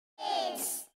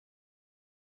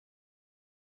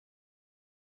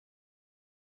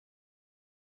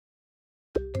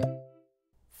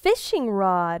fishing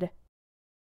rod.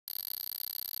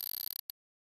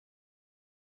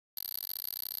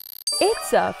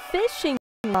 It's a fishing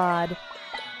rod.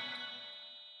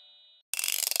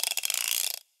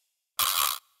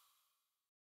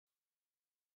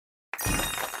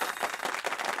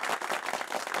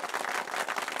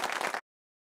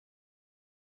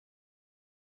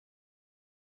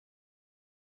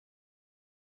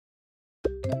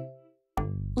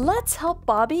 Let's help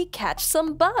Bobby catch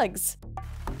some bugs.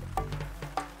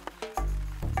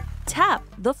 Tap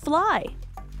the fly.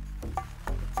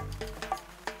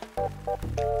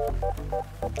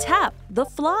 Tap the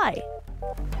fly.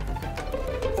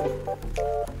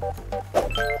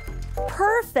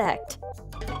 Perfect!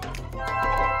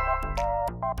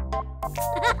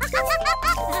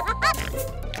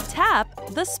 Tap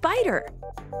the spider.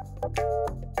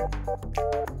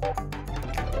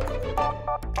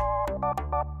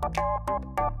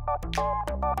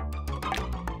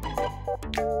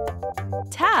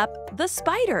 Tap the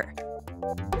spider.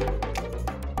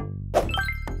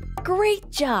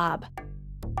 Great job!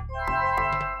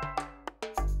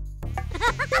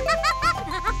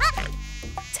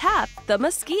 Tap the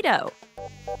mosquito.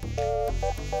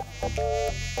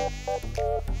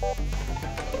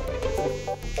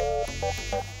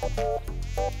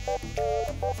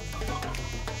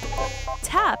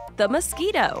 Tap the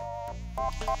mosquito.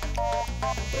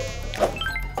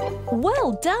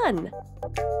 Well done!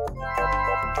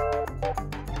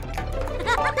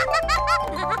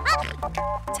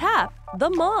 Tap the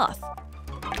moth.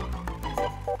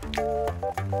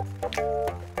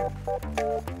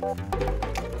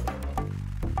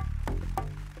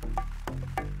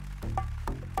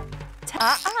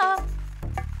 Tap.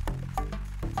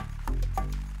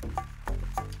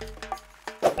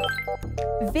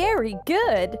 Very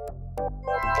good.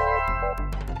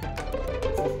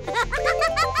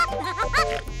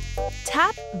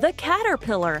 Tap the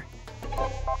caterpillar.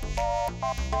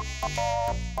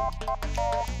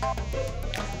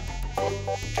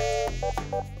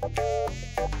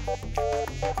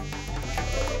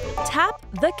 Tap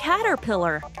the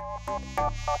caterpillar.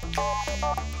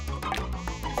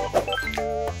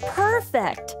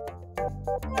 Perfect!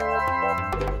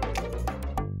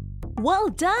 Well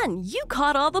done! You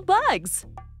caught all the bugs!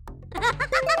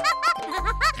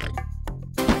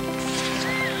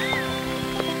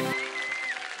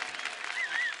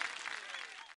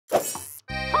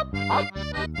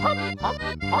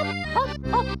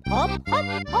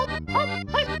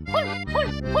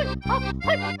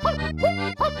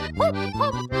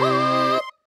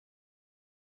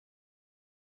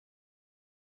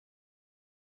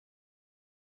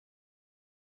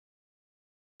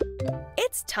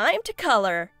 It's time to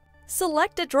color.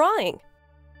 Select a drawing.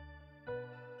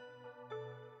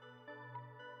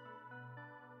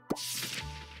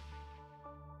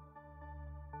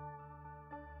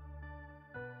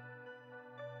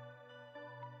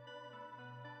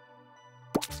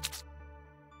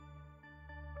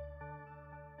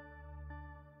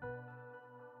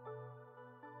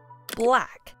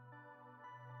 Black.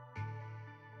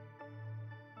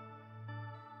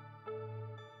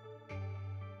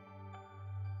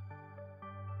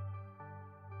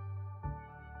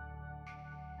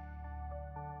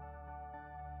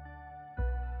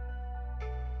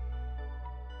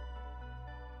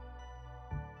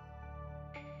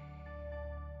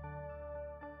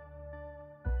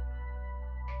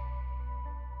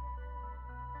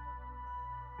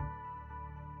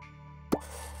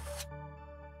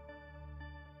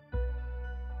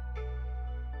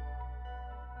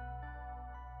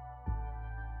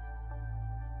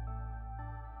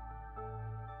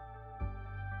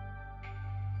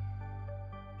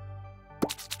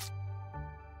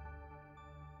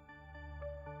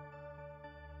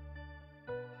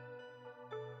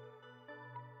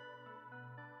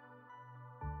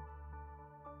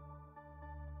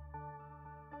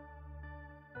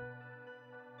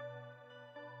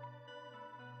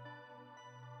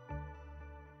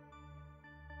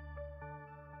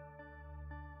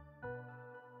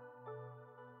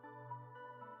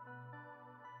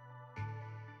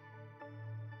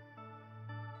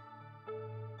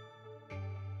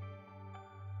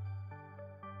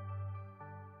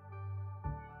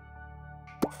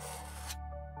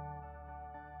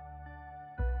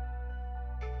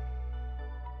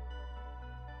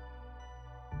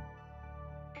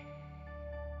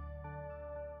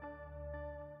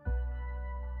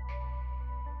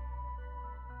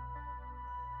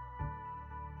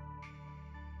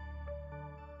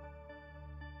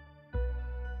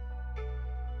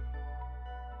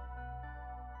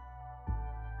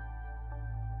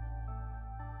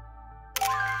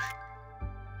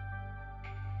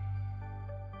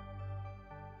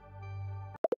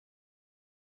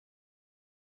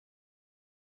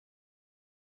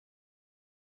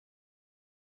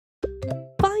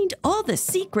 the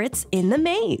secrets in the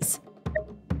maze.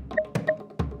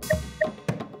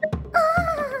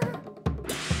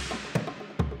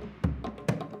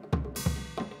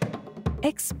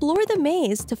 Explore the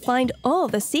maze to find all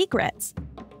the secrets.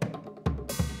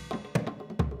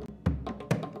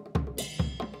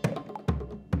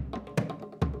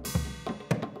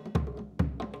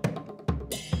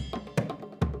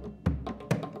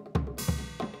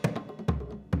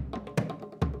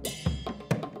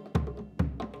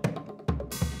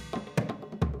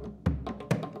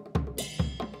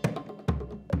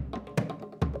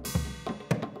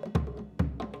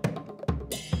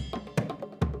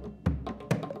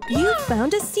 You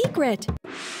found a secret!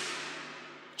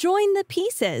 Join the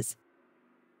pieces.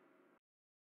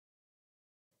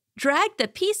 Drag the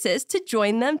pieces to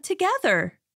join them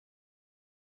together.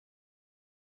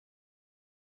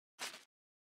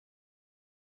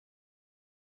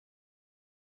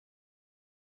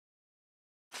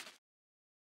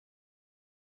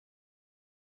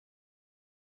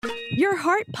 Your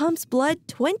heart pumps blood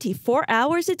 24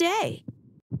 hours a day.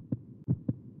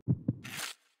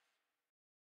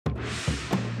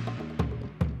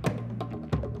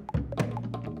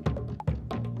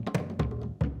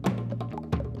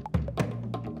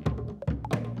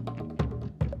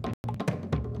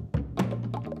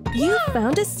 You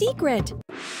found a secret!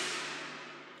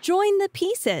 Join the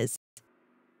pieces.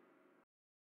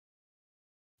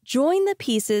 Join the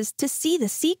pieces to see the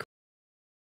secret.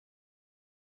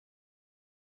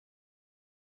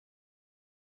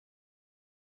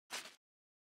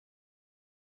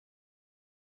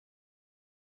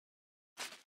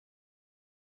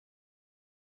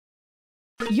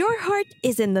 Your heart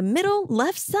is in the middle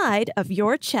left side of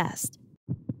your chest.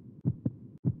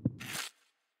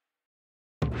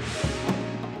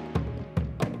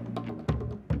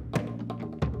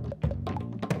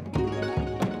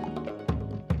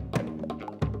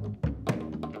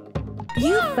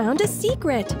 You found a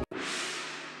secret!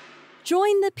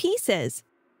 Join the pieces.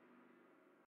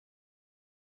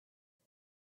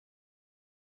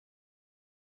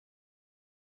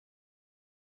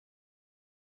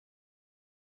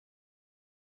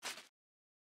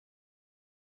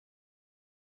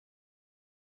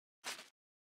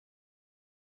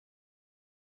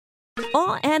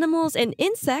 All animals and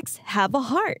insects have a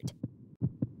heart.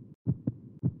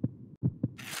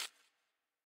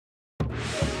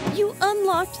 You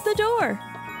unlocked the door.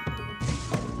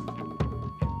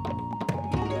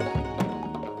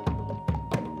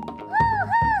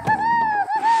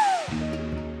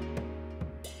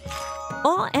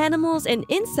 All animals and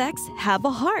insects have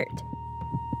a heart.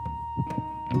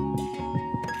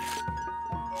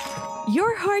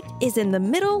 Your heart is in the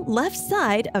middle left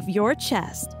side of your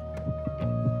chest.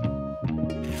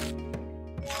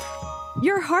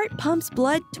 Your heart pumps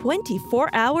blood 24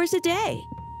 hours a day.